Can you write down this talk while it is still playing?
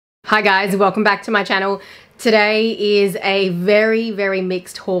Hi guys, welcome back to my channel. Today is a very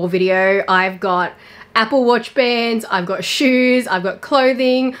mixed haul video. I've got Apple Watch bands, I've got shoes, I've got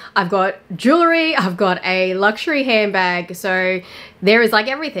clothing, I've got jewelry, I've got a luxury handbag. So there is like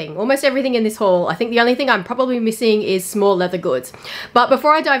everything, almost everything in this haul. I think the only thing I'm probably missing is small leather goods. But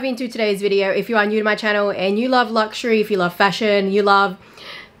before I dive into today's video, if you are new to my channel and you love luxury, if you love fashion, you love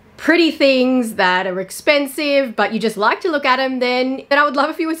pretty things that are expensive but you just like to look at them, then I would love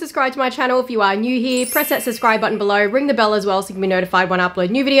if you would subscribe to my channel. If you are new here, press that subscribe button below, ring the bell as well so you can be notified when I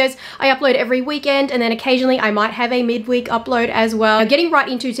upload new videos. I upload every weekend and then occasionally I might have a midweek upload as well. Now, getting right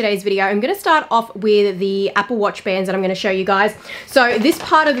into today's video, I'm going to start off with the Apple Watch bands that I'm going to show you guys. So this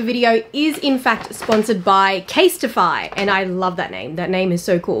part of the video is in fact sponsored by Casetify, and I love that name. That name is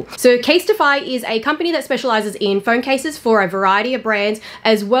so cool. So Casetify is a company that specializes in phone cases for a variety of brands,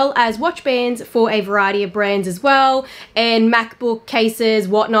 as well as watch bands for a variety of brands as well, and MacBook cases,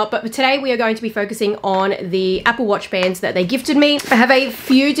 whatnot. But today we are going to be focusing on the Apple Watch bands that they gifted me. I have a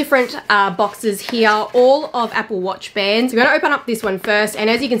few different boxes here, all of Apple Watch bands. We're going to open up this one first, and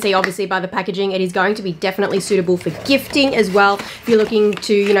as you can see obviously by the packaging, it is going to be definitely suitable for gifting as well. If you're looking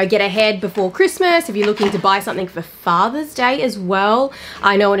to, you know, get ahead before Christmas, if you're looking to buy something for Father's Day as well.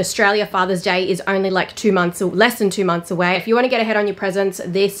 I know in Australia Father's Day is only like 2 months or less than 2 months away. If you want to get ahead on your presents,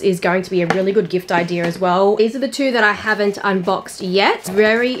 this is going to be a really good gift idea as well. These are the two that I haven't unboxed yet.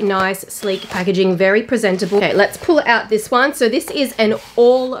 Very nice, sleek packaging, very presentable. Okay, let's pull out this one. So this is an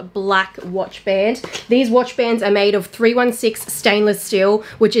all black watch band. These watch bands are made of 316 stainless steel,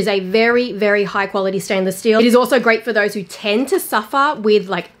 which is a very high quality stainless steel. It is also great for those who tend to suffer with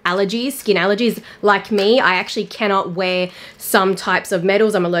like allergies, skin allergies like me. I actually cannot wear some types of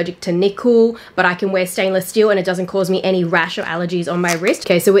metals. I'm allergic to nickel, but I can wear stainless steel and it doesn't cause me any rash or allergies on my wrist.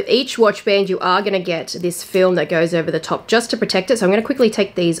 Okay, so with each watch band you are going to get this film that goes over the top just to protect it. So I'm going to quickly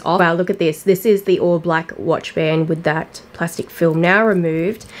take these off. Wow, look at this. This is the all black watch band with that plastic film now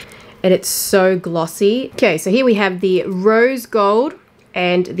removed, and it's so glossy. Okay, so here we have the rose gold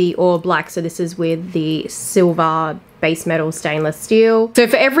and the all black. So this is with the silver base metal stainless steel. So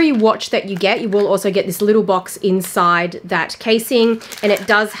for every watch that you get, you will also get this little box inside that casing, and it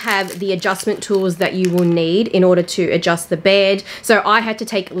does have the adjustment tools that you will need in order to adjust the band. So I had to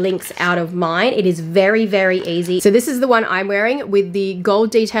take links out of mine. It is very easy. So this is the one I'm wearing with the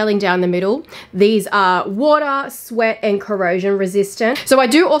gold detailing down the middle. These are water, sweat, and corrosion resistant. So I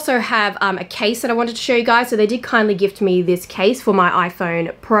do also have a case that I wanted to show you guys. So they did kindly gift me this case for my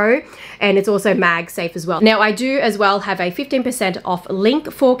iPhone Pro, and it's also mag safe as well. Now I do as well have a 15% off link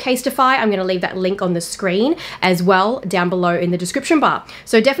for Casetify. I'm going to leave that link on the screen as well down below in the description bar.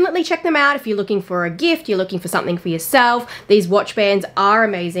 So definitely check them out if you're looking for a gift, you're looking for something for yourself. These watch bands are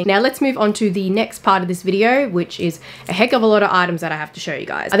amazing. Now let's move on to the next part of this video, which is a heck of a lot of items that I have to show you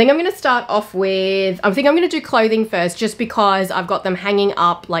guys. I think I'm going to start off with, I'm going to do clothing first, just because I've got them hanging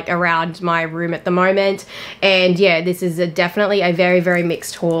up like around my room at the moment. And yeah, this is definitely a very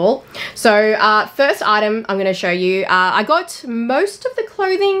mixed haul. So first item I'm going to show you, I got most of the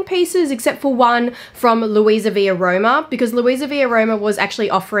clothing pieces except for one from Louisa V Aroma, because Louisa V Aroma was actually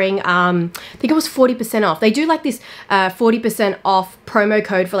offering, I think it was 40% off. They do like this 40% off promo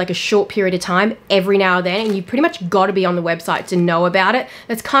code for like a short period of time every now and then, and you pretty much got to be on the website to know about it.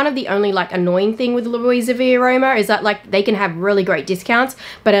 That's kind of the only like annoying thing with Louisa V Aroma, is that like they can have really great discounts,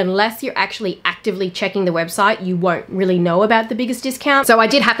 but unless you're actually actively checking the website, you won't really know about the biggest discount. So I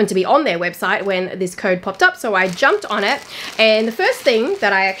did happen to be on their website when this code popped up, so I jumped on it, and the first thing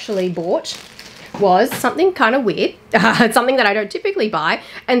that I actually bought was something kind of weird. It's something that I don't typically buy,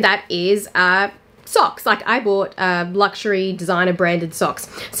 and that is socks. Like I bought luxury designer branded socks.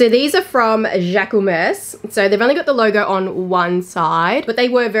 So these are from Jacquemus. So they've only got the logo on one side, but they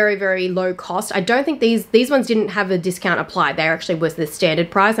were very low cost. I don't think these ones didn't have a discount applied. They actually was the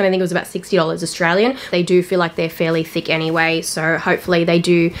standard price, and I think it was about $60 Australian. They do feel like they're fairly thick anyway, so hopefully they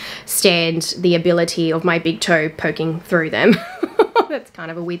do stand the ability of my big toe poking through them. That's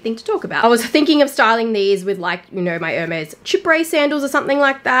kind of a weird thing to talk about. I was thinking of styling these with like, you know, my Hermes Chipre sandals or something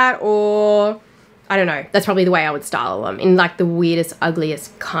like that, or I don't know. That's probably the way I would style them, in like the weirdest,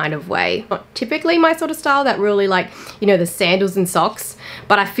 ugliest kind of way. Not typically my sort of style, that really like, you know, the sandals and socks,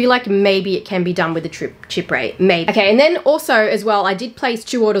 but I feel like maybe it can be done with the Chipre, maybe. Okay, and then also as well, I did place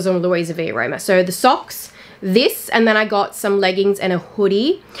 2 orders on Louisa V Aroma. So the socks, this, and then I got some leggings and a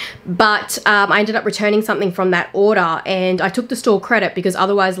hoodie, but I ended up returning something from that order, and I took the store credit because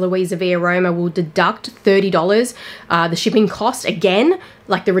otherwise Louisa V Aroma will deduct $30, the shipping cost again,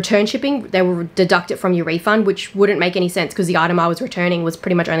 like the return shipping, they will deduct it from your refund, which wouldn't make any sense because the item I was returning was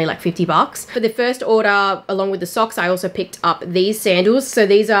pretty much only like 50 bucks. For the first order, along with the socks, I also picked up these sandals. So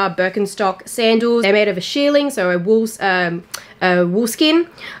these are Birkenstock sandals. They're made of a shearling, so a wool skin.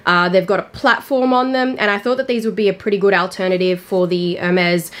 They've got a platform on them, and I thought that these would be a pretty good alternative for the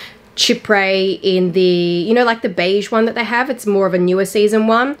Hermes Chypre in the, you know, like the beige one that they have. It's more of a newer season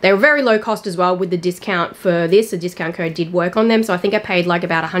one. They were very low cost as well with the discount for this. The discount code did work on them, so I think I paid like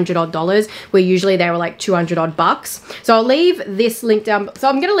about $100 odd, where usually they were like 200 odd bucks. So I'll leave this link down, so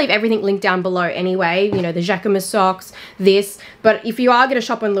I'm gonna leave everything linked down below anyway, you know, the Jacquemus socks, this. But if you are gonna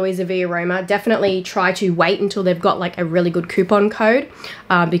shop on Louisa V Aroma, definitely try to wait until they've got like a really good coupon code,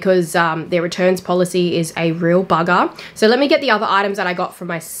 because their returns policy is a real bugger. So let me get the other items that I got from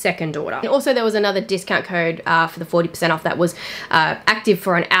my second order. And also there was another discount code for the 40% off that was active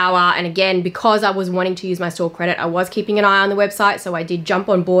for an hour, and again, because I was wanting to use my store credit, I was keeping an eye on the website, so I did jump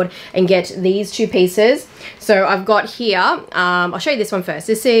on board and get these two pieces. So I've got here, I'll show you this one first.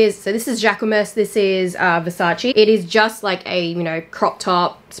 This is Jacquemus, this is Versace. It is just like a, you know, crop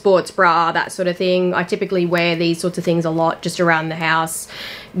top, sports bra, that sort of thing. I typically wear these sorts of things a lot just around the house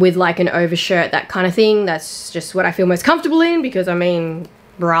with like an overshirt, that kind of thing. That's just what I feel most comfortable in, because I mean,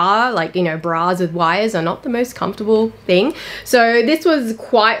 bra, like, you know, bras with wires are not the most comfortable thing. So this was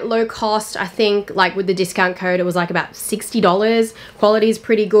quite low cost. I think like with the discount code it was like about $60. Quality is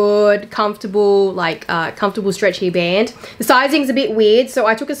pretty good, comfortable, like comfortable stretchy band. The sizing's a bit weird, so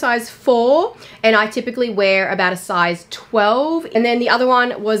I took a size 4 and I typically wear about a size 12. And then the other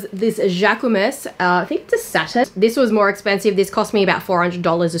one was this Jacquemus, I think it's a satin. This was more expensive. This cost me about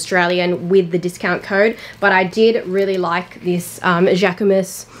 $400 Australian with the discount code, but I did really like this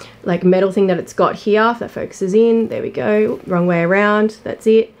Jacquemus like metal thing that it's got here. If that focuses in, there we go, wrong way around, that's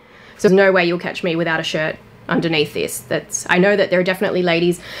it. So there's no way you'll catch me without a shirt underneath this. I know that there are definitely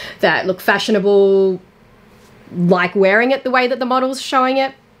ladies that look fashionable, like wearing it the way that the model's showing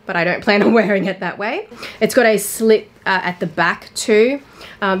it, but I don't plan on wearing it that way. It's got a slit at the back too.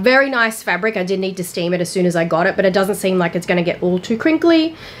 Very nice fabric. I did need to steam it as soon as I got it, but it doesn't seem like it's going to get all too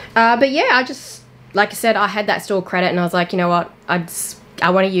crinkly. But yeah, like I said, I had that store credit and I was like, you know what, I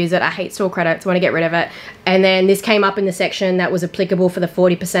want to use it. I hate store credits, I want to get rid of it. And then this came up in the section that was applicable for the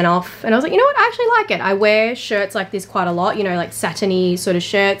 40% off. And I was like, you know what, I actually like it. I wear shirts like this quite a lot, you know, like satiny sort of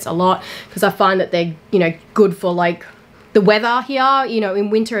shirts a lot, because I find that they're, you know, good for like the weather here. You know,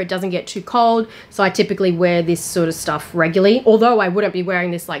 in winter it doesn't get too cold, so I typically wear this sort of stuff regularly. Although I wouldn't be wearing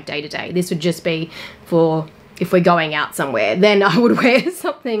this like day to day. This would just be for if we're going out somewhere, then I would wear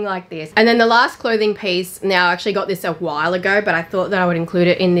something like this. And then the last clothing piece, now I actually got this a while ago, but I thought that I would include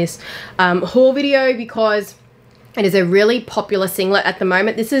it in this haul video because it is a really popular singlet at the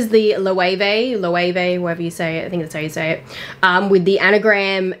moment. This is the Loewe, whatever you say it, I think that's how you say it, with the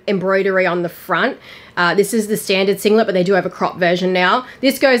anagram embroidery on the front. This is the standard singlet, but they do have a crop version now.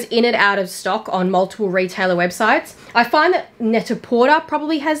 This goes in and out of stock on multiple retailer websites. I find that Net-a-Porter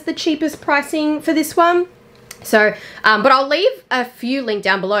probably has the cheapest pricing for this one. So, but I'll leave a few linked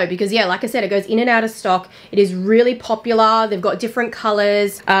down below because yeah, like I said, it goes in and out of stock. It is really popular. They've got different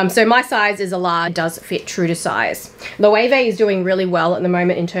colors. So my size is a large. It does fit true to size. Loewe is doing really well at the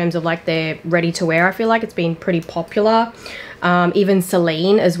moment in terms of like their ready to wear. I feel like it's been pretty popular. Even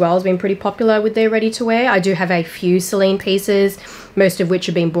Celine as well has been pretty popular with their ready to wear. I do have a few Celine pieces, most of which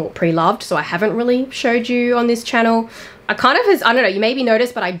have been bought pre-loved, so I haven't really showed you on this channel. I kind of, I don't know, you maybe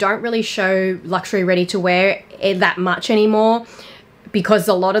noticed, but I don't really show luxury ready to wear that much anymore because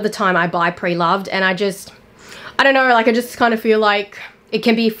a lot of the time I buy pre-loved and I don't know, like I just kind of feel like it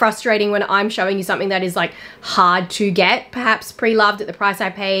can be frustrating when I'm showing you something that is like hard to get, perhaps pre-loved at the price I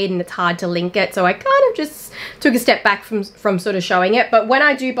paid, and it's hard to link it. So I kind of just took a step back from sort of showing it. But when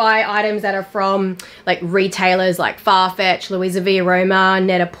I do buy items that are from like retailers like Farfetch, Louisa V Aroma,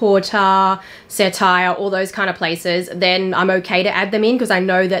 Net-a-Porter, CHATTY, all those kind of places, then I'm okay to add them in because I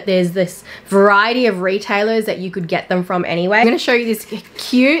know that there's this variety of retailers that you could get them from anyway. I'm going to show you this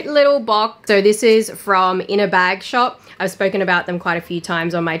cute little box. So this is from In a Bag Shop. I've spoken about them quite a few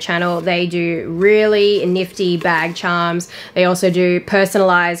times on my channel. They do really nifty bag charms. They also do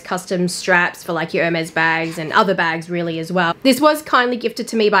personalized custom straps for like your Hermes bags and other bags really as well. This was kindly gifted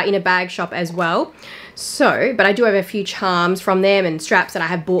to me by In a Bag Shop as well. So, but I do have a few charms from them and straps that I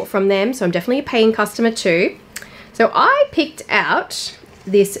have bought from them. So I'm definitely a paying customer too. So I picked out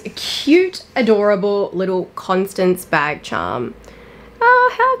this cute, adorable little Constance bag charm.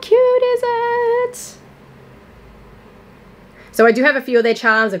 Oh, how cute is it? So I do have a few of their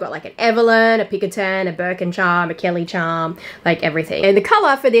charms. I've got like an Evelyne, a Pinkerton, a Birkin charm, a Kelly charm, like everything. And the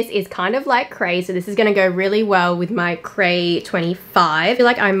color for this is kind of like cray, so this is gonna go really well with my cray 25. I feel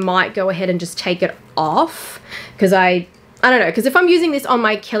like I might go ahead and just take it off because I don't know, because if I'm using this on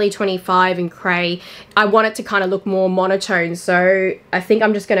my Kelly 25 in cray, I want it to kind of look more monotone. So I think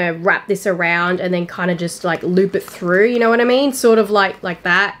I'm just gonna wrap this around and then kind of just like loop it through, you know what I mean? Sort of like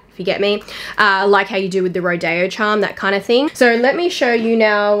that, if you get me. Like how you do with the Rodeo charm, that kind of thing. So let me show you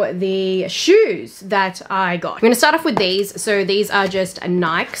now the shoes that I got. I'm gonna start off with these. So these are just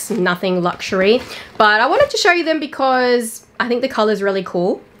Nikes, nothing luxury, but I wanted to show you them because I think the color is really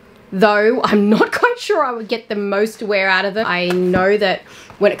cool. Though I'm not quite sure I would get the most wear out of them. I know that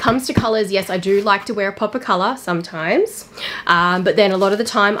when it comes to colors, yes, I do like to wear a pop of color sometimes, but then a lot of the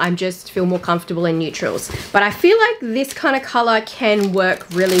time I just feel more comfortable in neutrals. But I feel like this kind of color can work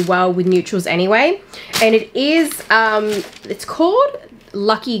really well with neutrals anyway. And it is, it's called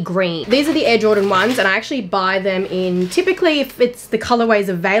Lucky Green. These are the Air Jordan ones, and I actually buy them in, typically if it's the colorways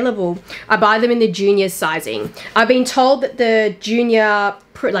available, I buy them in the juniors sizing. I've been told that the junior,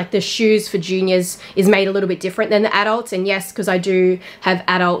 like the shoes for juniors, is made a little bit different than the adults, and yes, because I do have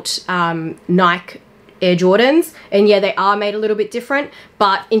adult Nike Air Jordans, and yeah, they are made a little bit different,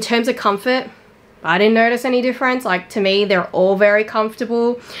 but in terms of comfort, I didn't notice any difference. Like, to me, they're all very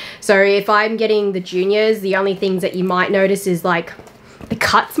comfortable. So if I'm getting the juniors, the only things that you might notice is like the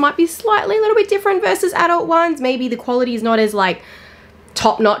cuts might be slightly a little bit different versus adult ones. Maybe the quality is not as like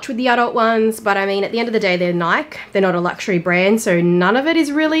top notch with the adult ones, but I mean, at the end of the day, they're Nike. They're not a luxury brand, so none of it is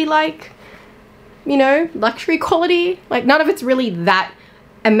really like, you know, luxury quality. Like, none of it's really that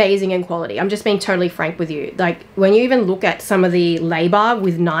amazing in quality. I'm just being totally frank with you. Like, when you even look at some of the labor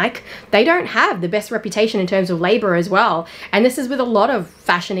with Nike, they don't have the best reputation in terms of labor as well. And this is with a lot of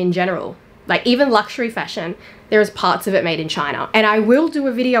fashion in general. Like, even luxury fashion, there is parts of it made in China. And I will do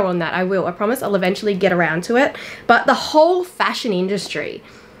a video on that. I will. I promise I'll eventually get around to it. But the whole fashion industry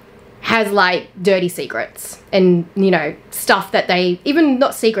has like dirty secrets and, you know, stuff that they, even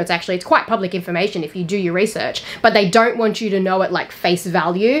not secrets actually, it's quite public information if you do your research, but they don't want you to know it like face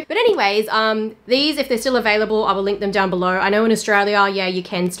value. But anyways, these, if they're still available, I will link them down below. I know in Australia, yeah, you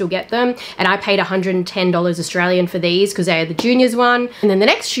can still get them, and I paid $110 Australian for these because they are the juniors one. And then the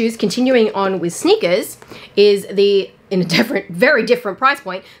next shoes, continuing on with sneakers, is the, in a different, very different price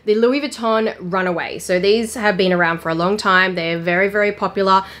point, the Louis Vuitton Runaway. So these have been around for a long time. They're very, very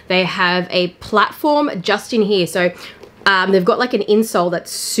popular. They have a platform just in here. So they've got like an insole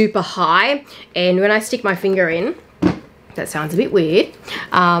that's super high. And when I stick my finger in, that sounds a bit weird.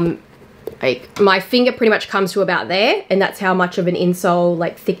 Like, my finger pretty much comes to about there, and that's how much of an insole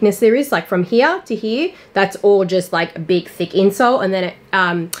like thickness there is. Like from here to here, that's all just like a big thick insole, and then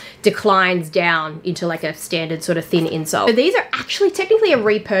it declines down into like a standard sort of thin insole. So these are actually technically a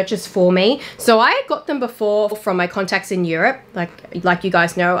repurchase for me. So I got them before from my contacts in Europe. Like you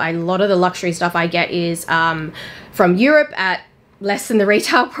guys know, a lot of the luxury stuff I get is from Europe at less than the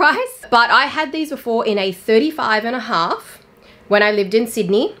retail price. But I had these before in a 35.5 when I lived in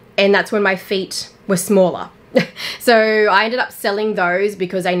Sydney. And that's when my feet were smaller. So I ended up selling those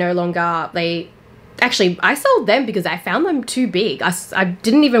because they no longer, actually, I sold them because I found them too big. I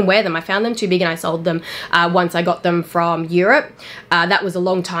didn't even wear them. I found them too big and I sold them once I got them from Europe. That was a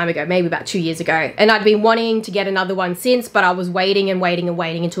long time ago, maybe about 2 years ago. And I'd been wanting to get another one since, but I was waiting and waiting and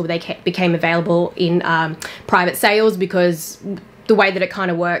waiting until they became available in private sales, because the way that it kind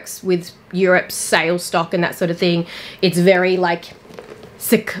of works with Europe's sales stock and that sort of thing, it's very like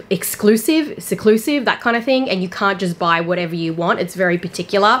seclusive, that kind of thing, and you can't just buy whatever you want. It's very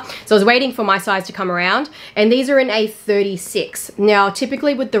particular. So I was waiting for my size to come around, and these are in a 36. Now,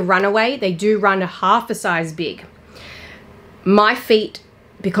 typically with the Runaway, they do run half a size big. My feet,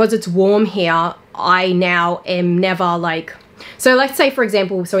 because it's warm here, I now am never like, so let's say for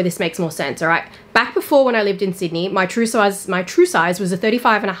example, so this makes more sense, all right? Back before when I lived in Sydney, my true size was a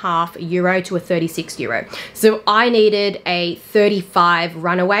 35.5 euro to a 36 euro. So I needed a 35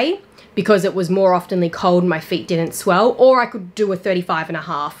 Runaway because it was more oftenly cold, my feet didn't swell, or I could do a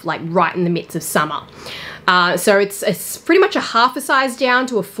 35.5 like right in the midst of summer. So it's pretty much a half a size down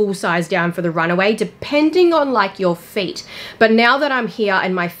to a full size down for the Runaway, depending on like your feet. But now that I'm here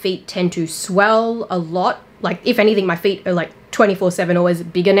and my feet tend to swell a lot, like if anything, my feet are like 24/7 always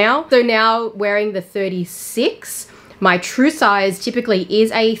bigger now. So now wearing the 36, my true size typically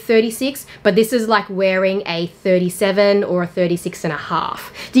is a 36, but this is like wearing a 37 or a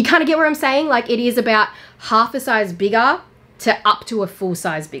 36.5. Do you kind of get what I'm saying? Like, it is about half a size bigger to up to a full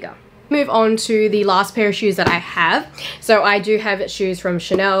size bigger. Move on to the last pair of shoes that I have. So I do have shoes from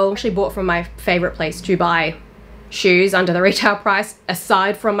Chanel. I actually bought from my favorite place to buy shoes under the retail price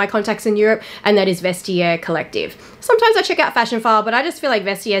aside from my contacts in Europe, and that is Vestiaire Collective. Sometimes I check out Fashion File, but I just feel like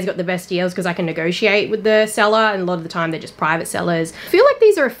Vestiere's got the best deals because I can negotiate with the seller, and a lot of the time they're just private sellers. I feel like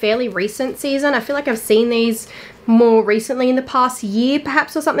these are a fairly recent season. I feel like I've seen these more recently in the past year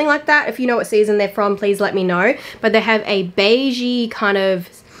perhaps, or something like that. If you know what season they're from, please let me know. But they have a beigey kind of,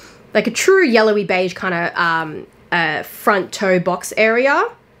 like a true yellowy beige kind of front toe box area.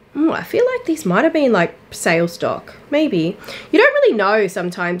 Ooh, I feel like these might have been like sale stock, maybe. You don't really know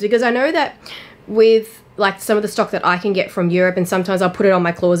sometimes, because I know that with like some of the stock that I can get from Europe, and sometimes I'll put it on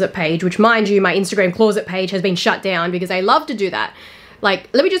my closet page, which, mind you, my Instagram closet page has been shut down because they love to do that. Like,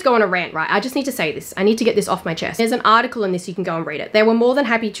 let me just go on a rant, right? I just need to say this. I need to get this off my chest. There's an article in this, you can go and read it. They were more than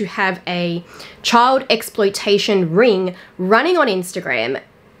happy to have a child exploitation ring running on Instagram,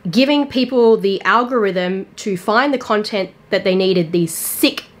 giving people the algorithm to find the content that they needed, these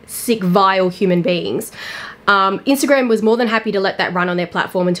sick, vile human beings. Instagram was more than happy to let that run on their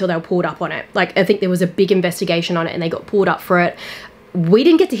platform until they were pulled up on it. Like, I think there was a big investigation on it and they got pulled up for it. We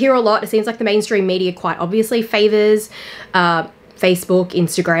didn't get to hear a lot. It seems like the mainstream media quite obviously favors Facebook,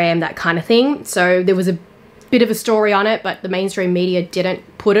 Instagram, that kind of thing. So there was a bit of a story on it, but the mainstream media didn't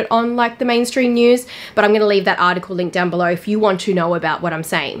put it on like the mainstream news. But I'm going to leave that article link down below if you want to know about what I'm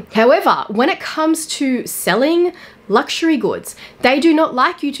saying. However, when it comes to selling luxury goods, they do not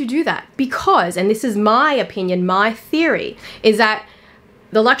like you to do that because, and this is my opinion, my theory, is that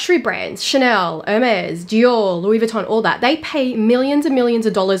the luxury brands, Chanel, Hermes, Dior, Louis Vuitton, all that, they pay millions and millions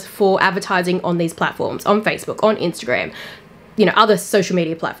of dollars for advertising on these platforms, on Facebook, on Instagram, you know, other social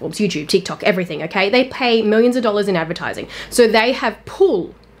media platforms, YouTube, TikTok, everything, okay? They pay millions of dollars in advertising. So they have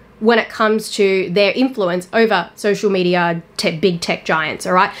pull when it comes to their influence over social media, big tech giants,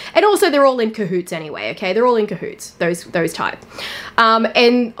 all right? And also they're all in cahoots anyway, okay? They're all in cahoots, those type.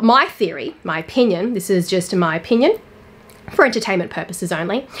 And my theory, my opinion, this is just my opinion, for entertainment purposes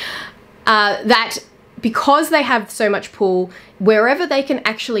only, that because they have so much pull, wherever they can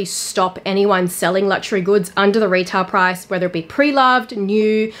actually stop anyone selling luxury goods under the retail price, whether it be pre-loved,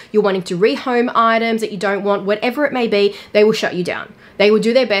 new, you're wanting to rehome items that you don't want, whatever it may be, they will shut you down. They will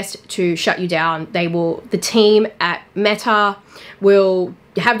do their best to shut you down. The team at Meta will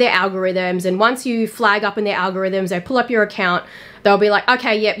have their algorithms, and once you flag up in their algorithms, they pull up your account, they'll be like,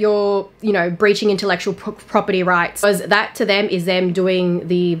 okay, yep, you're, you know, breaching intellectual property rights. Because that to them is them doing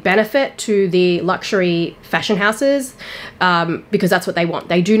the benefit to the luxury fashion houses, because that's what they want.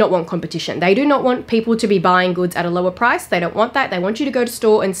 They do not want competition. They do not want people to be buying goods at a lower price. They don't want that. They want you to go to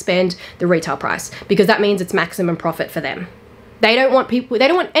store and spend the retail price, because that means it's maximum profit for them. They don't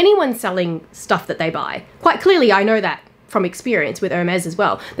want anyone selling stuff that they buy. Quite clearly, I know that from experience with Hermes as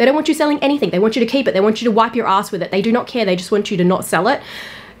well. They don't want you selling anything. They want you to keep it. They want you to wipe your ass with it. They do not care. They just want you to not sell it.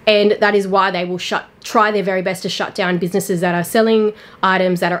 And that is why they will try their very best to shut down businesses that are selling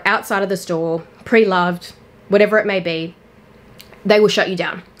items that are outside of the store, pre-loved, whatever it may be. They will shut you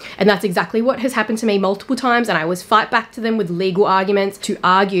down. And that's exactly what has happened to me multiple times, and I always fight back to them with legal arguments to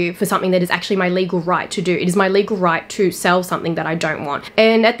argue for something that is actually my legal right to do. It is my legal right to sell something that I don't want.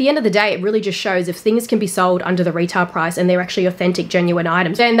 And at the end of the day, it really just shows if things can be sold under the retail price and they're actually authentic, genuine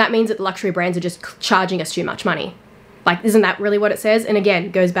items, then that means that the luxury brands are just charging us too much money. Like, isn't that really what it says? And again,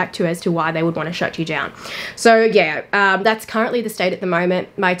 it goes back to as to why they would want to shut you down. So yeah, that's currently the state at the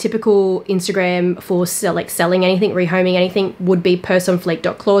moment. My typical Instagram for selling anything, rehoming anything would be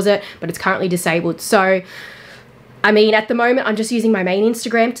Purseonfleek.closet, but it's currently disabled. So I mean, at the moment, I'm just using my main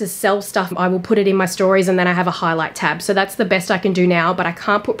Instagram to sell stuff. I will put it in my stories, and then I have a highlight tab. So that's the best I can do now, but I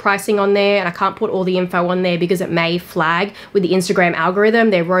can't put pricing on there, and I can't put all the info on there because it may flag with the Instagram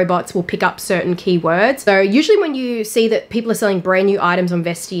algorithm. Their robots will pick up certain keywords. So usually when you see that people are selling brand new items on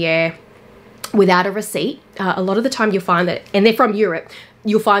Vestiaire without a receipt, a lot of the time you'll find that, and they're from Europe,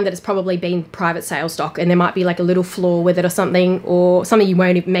 you'll find that it's probably been private sale stock, and there might be like a little flaw with it or something you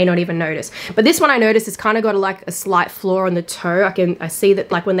may not even notice. But this one I noticed it's kind of got like a slight flaw on the toe. I see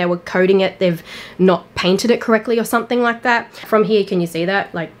that like when they were coating it, they've not painted it correctly or something like that. From here, can you see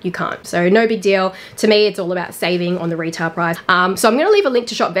that? Like, you can't. So no big deal. To me, it's all about saving on the retail price. So I'm going to leave a link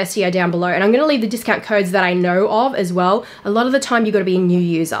to shop Vestiaire down below, and I'm going to leave the discount codes that I know of as well. A lot of the time you got to be a new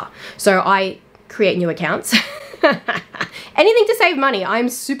user. So I create new accounts. Anything to save money. I'm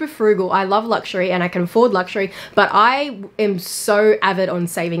super frugal. I love luxury and I can afford luxury, but I am so avid on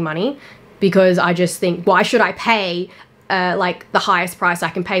saving money because I just think, why should I pay like the highest price I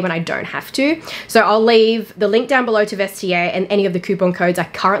can pay when I don't have to. So I'll leave the link down below to Vestiaire and any of the coupon codes I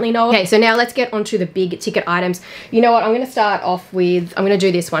currently know. Okay, so now let's get onto the big ticket items. You know what, I'm going to start off with, I'm going to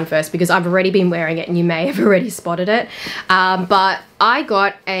do this one first because I've already been wearing it and you may have already spotted it. But I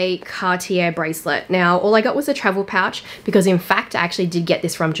got a Cartier bracelet. Now, all I got was a travel pouch because in fact, I actually did get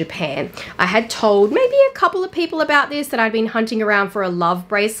this from Japan. I had told maybe a couple of people about this, that I'd been hunting around for a love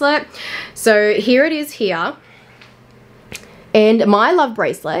bracelet. So here it is here. And my love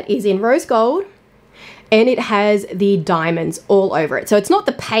bracelet is in rose gold and it has the diamonds all over it. So it's not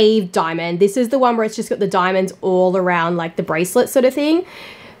the paved diamond. This is the one where it's just got the diamonds all around like the bracelet sort of thing.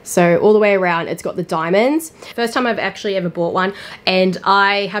 So all the way around, it's got the diamonds. First time I've actually ever bought one, and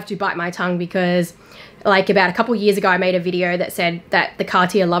I have to bite my tongue because like about a couple years ago, I made a video that said that the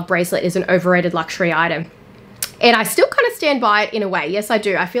Cartier love bracelet is an overrated luxury item. And I still kind of stand by it in a way. Yes, I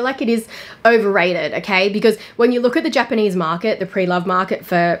do. I feel like it is overrated, okay? Because when you look at the Japanese market, the pre-love market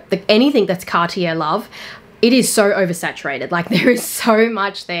for anything that's Cartier love, it is so oversaturated. Like there is so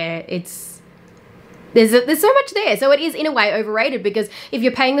much there. There's so much there. So it is in a way overrated because if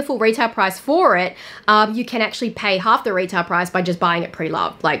you're paying the full retail price for it, you can actually pay half the retail price by just buying it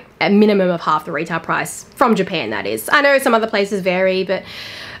pre-loved, like a minimum of half the retail price from Japan, that is. I know some other places vary, but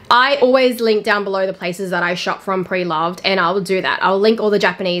I always link down below the places that I shop from pre-loved, and I will do that. I'll link all the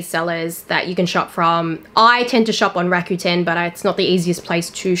Japanese sellers that you can shop from. I tend to shop on Rakuten, but it's not the easiest place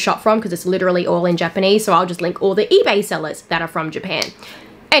to shop from because it's literally all in Japanese. So I'll just link all the eBay sellers that are from Japan.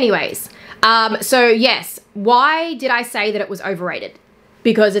 Anyways, so yes, why did I say that it was overrated?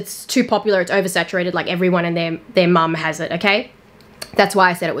 Because it's too popular, it's oversaturated, like everyone and their mum has it, okay? That's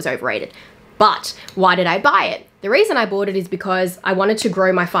why I said it was overrated. But why did I buy it? The reason I bought it is because I wanted to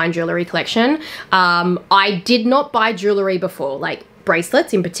grow my fine jewelry collection. I did not buy jewelry before, like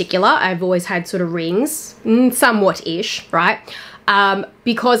bracelets in particular. I've always had sort of rings, somewhat-ish, right?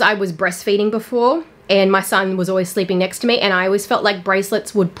 Because I was breastfeeding before, and my son was always sleeping next to me, and I always felt like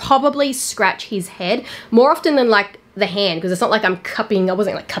bracelets would probably scratch his head more often than like the hand, because it's not like I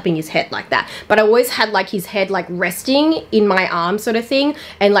wasn't like cupping his head like that, but I always had like his head like resting in my arm sort of thing,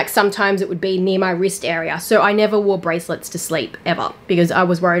 and like sometimes it would be near my wrist area. So I never wore bracelets to sleep ever because I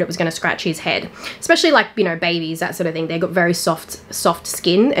was worried it was going to scratch his head, especially like, you know, babies, that sort of thing. They got very soft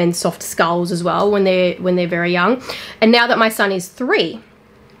skin and soft skulls as well when they're very young. And now that my son is 3,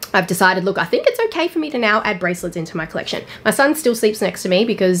 I've decided, look, I think it's okay for me to now add bracelets into my collection. My son still sleeps next to me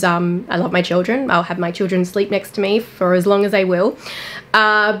because I love my children. I'll have my children sleep next to me for as long as they will.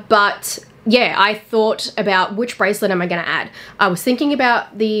 But yeah, I thought about which bracelet am I going to add. I was thinking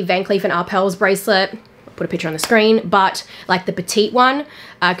about the Van Cleef & Arpels bracelet. I'll put a picture on the screen, but like the petite one,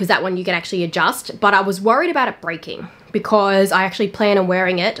 because that one you can actually adjust. But I was worried about it breaking, because I actually plan on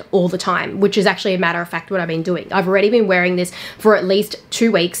wearing it all the time, which is actually a matter of fact what I've been doing. I've already been wearing this for at least 2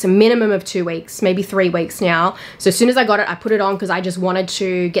 weeks, a minimum of 2 weeks, maybe 3 weeks now. So as soon as I got it, I put it on because I just wanted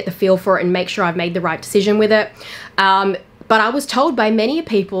to get the feel for it and make sure I've made the right decision with it. But I was told by many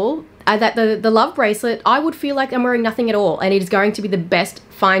people that the love bracelet, I would feel like I'm wearing nothing at all, and it is going to be the best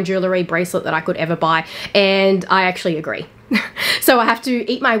fine jewelry bracelet that I could ever buy. And I actually agree. So I have to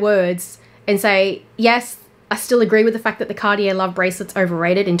eat my words and say, yes, I still agree with the fact that the Cartier love bracelet's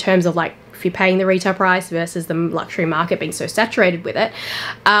overrated in terms of like if you're paying the retail price versus the luxury market being so saturated with it.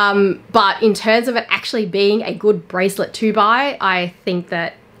 But in terms of it actually being a good bracelet to buy, I think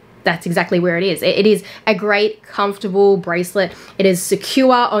that that's exactly where it is. It is a great, comfortable bracelet. It is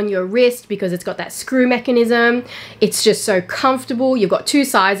secure on your wrist because it's got that screw mechanism. It's just so comfortable. You've got 2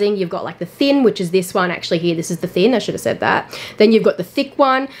 sizing. You've got like the thin, which is this one actually here. This is the thin. I should have said that. Then you've got the thick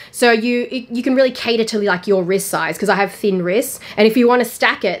one. So you can really cater to like your wrist size, because I have thin wrists. And if you want to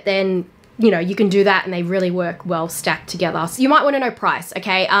stack it, then you know, you can do that, and they really work well stacked together. So you might want to know price,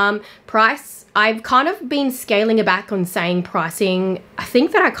 okay? Price, I've kind of been scaling it back on saying pricing. I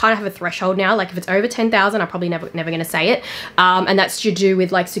think that I kind of have a threshold now. Like if it's over 10,000, I'm probably never going to say it. And that's to do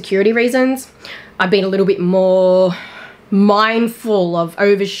with like security reasons. I've been a little bit more mindful of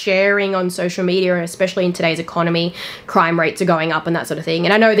oversharing on social media, and especially in today's economy, crime rates are going up and that sort of thing.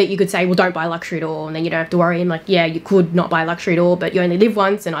 And I know that you could say, well, don't buy luxury at all, and then you don't have to worry. And like, yeah, you could not buy luxury at all, but you only live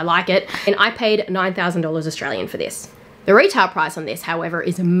once, and I like it. And I paid $9,000 Australian for this. The retail price on this, however,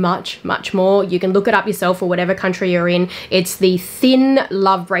 is much, much more. You can look it up yourself for whatever country you're in. It's the thin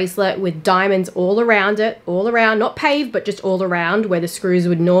love bracelet with diamonds all around it, all around, not paved, but just all around where the screws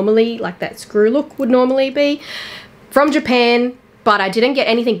would normally, like that screw look would normally be. From Japan, but I didn't get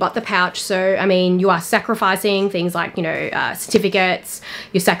anything but the pouch. So, I mean, you are sacrificing things like, you know, certificates,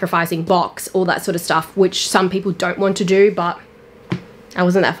 you're sacrificing box, all that sort of stuff, which some people don't want to do, but I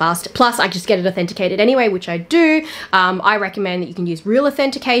wasn't that fast. Plus, I just get it authenticated anyway, which I do. I recommend that you can use real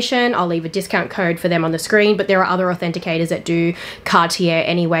authentication. I'll leave a discount code for them on the screen, but there are other authenticators that do Cartier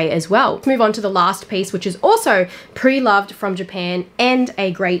anyway as well. Let's move on to the last piece, which is also pre-loved from Japan and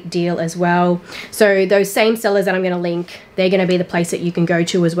a great deal as well. So those same sellers that I'm going to link, they're going to be the place that you can go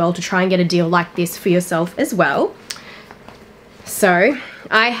to as well to try and get a deal like this for yourself as well. So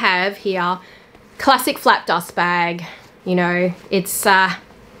I have here classic flat dust bag. You know, it's kind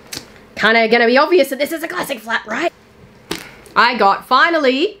of going to be obvious that this is a classic flat, right? I got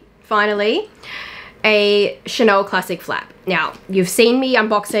finally a Chanel classic flap. Now, you've seen me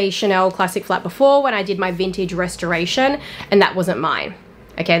unbox a Chanel classic flap before when I did my vintage restoration, and that wasn't mine.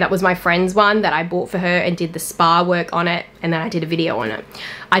 Okay, that was my friend's one that I bought for her and did the spa work on it, and then I did a video on it.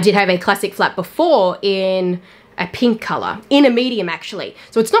 I did have a classic flap before in a pink color, in a medium actually.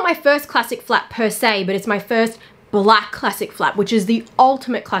 So it's not my first classic flap per se, but it's my first black classic flap, which is the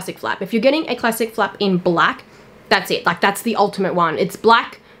ultimate classic flap. If you're getting a classic flap in black, that's it. Like, that's the ultimate one. It's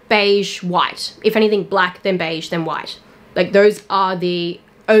black, beige, white. If anything, black, then beige, then white. Like, those are the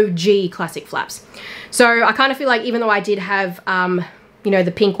OG classic flaps. So I kind of feel like even though I did have, you know,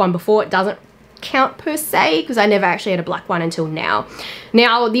 the pink one before, it doesn't count per se because I never actually had a black one until now.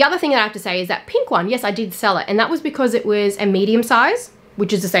 Now, the other thing that I have to say is that pink one, yes, I did sell it, and that was because it was a medium size,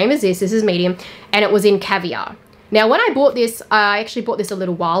 which is the same as this. This is medium, and it was in caviar. Now, when I bought this, I actually bought this a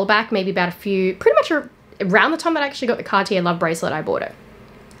little while back, maybe about pretty much around the time that I actually got the Cartier Love bracelet, I bought it.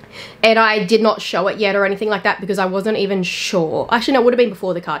 And I did not show it yet or anything like that because I wasn't even sure. Actually, no, it would have been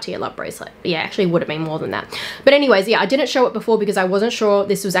before the Cartier Love bracelet. Yeah, actually it would have been more than that. But anyways, yeah, I didn't show it before because I wasn't sure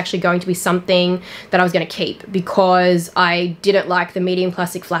this was actually going to be something that I was going to keep because I didn't like the medium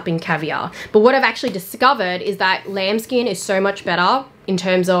classic flap in caviar. But what I've actually discovered is that lambskin is so much better in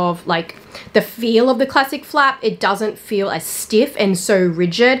terms of like the feel of the classic flap. It doesn't feel as stiff and so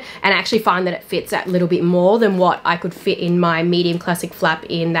rigid, and I actually find that it fits that little bit more than what I could fit in my medium classic flap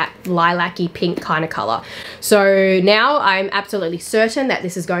in that lilac-y pink kind of color. So now I'm absolutely certain that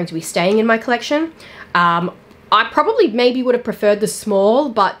this is going to be staying in my collection. I probably maybe would have preferred the small,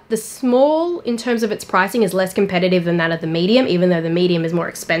 but the small in terms of its pricing is less competitive than that of the medium, even though the medium is more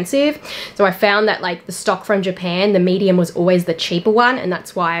expensive. So I found that like the stock from Japan, the medium was always the cheaper one, and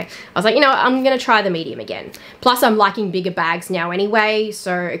that's why I was like, you know what, I'm gonna try the medium again. Plus I'm liking bigger bags now anyway,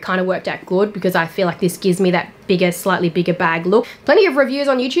 so it kind of worked out good because I feel like this gives me that bigger, slightly bigger bag look. Plenty of reviews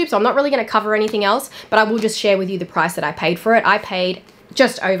on YouTube, so I'm not really gonna cover anything else, but I will just share with you the price that I paid for it. I paid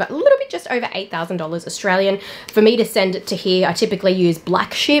just over $8,000 Australian. For me to send it to here, I typically use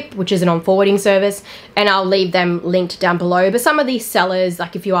Black Ship, which is an on-forwarding service, and I'll leave them linked down below. But some of these sellers,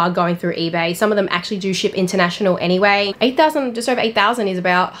 like if you are going through eBay, some of them actually do ship international anyway. Just over 8,000 is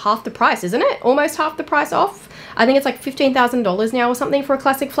about half the price, isn't it? Almost half the price off. I think it's like $15,000 now or something for a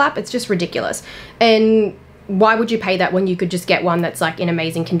classic flap. It's just ridiculous. And why would you pay that when you could just get one that's like in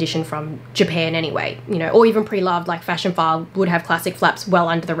amazing condition from Japan anyway, you know, or even pre-loved like Fashion File would have classic flaps well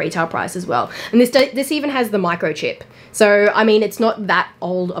under the retail price as well. And this even has the microchip. So, I mean, it's not that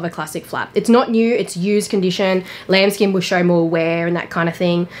old of a classic flap. It's not new, it's used condition. Lambskin will show more wear and that kind of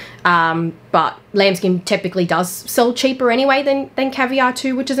thing. But lambskin typically does sell cheaper anyway than caviar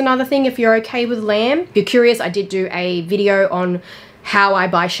too, which is another thing if you're okay with lamb. If you're curious, I did do a video on how I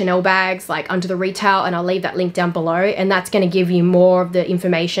buy Chanel bags like under the retail, and I'll leave that link down below, and that's going to give you more of the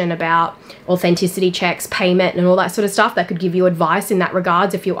information about authenticity checks, payment and all that sort of stuff that could give you advice in that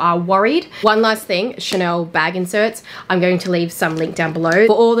regards if you are worried. One last thing, Chanel bag inserts, I'm going to leave some link down below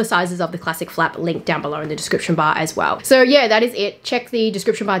for all the sizes of the classic flap, link down below in the description bar as well. So yeah, that is it. Check the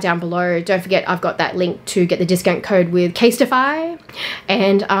description bar down below. Don't forget I've got that link to get the discount code with Casetify,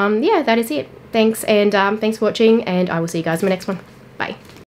 and yeah, that is it. Thanks, and thanks for watching, and I will see you guys in my next one. Bye.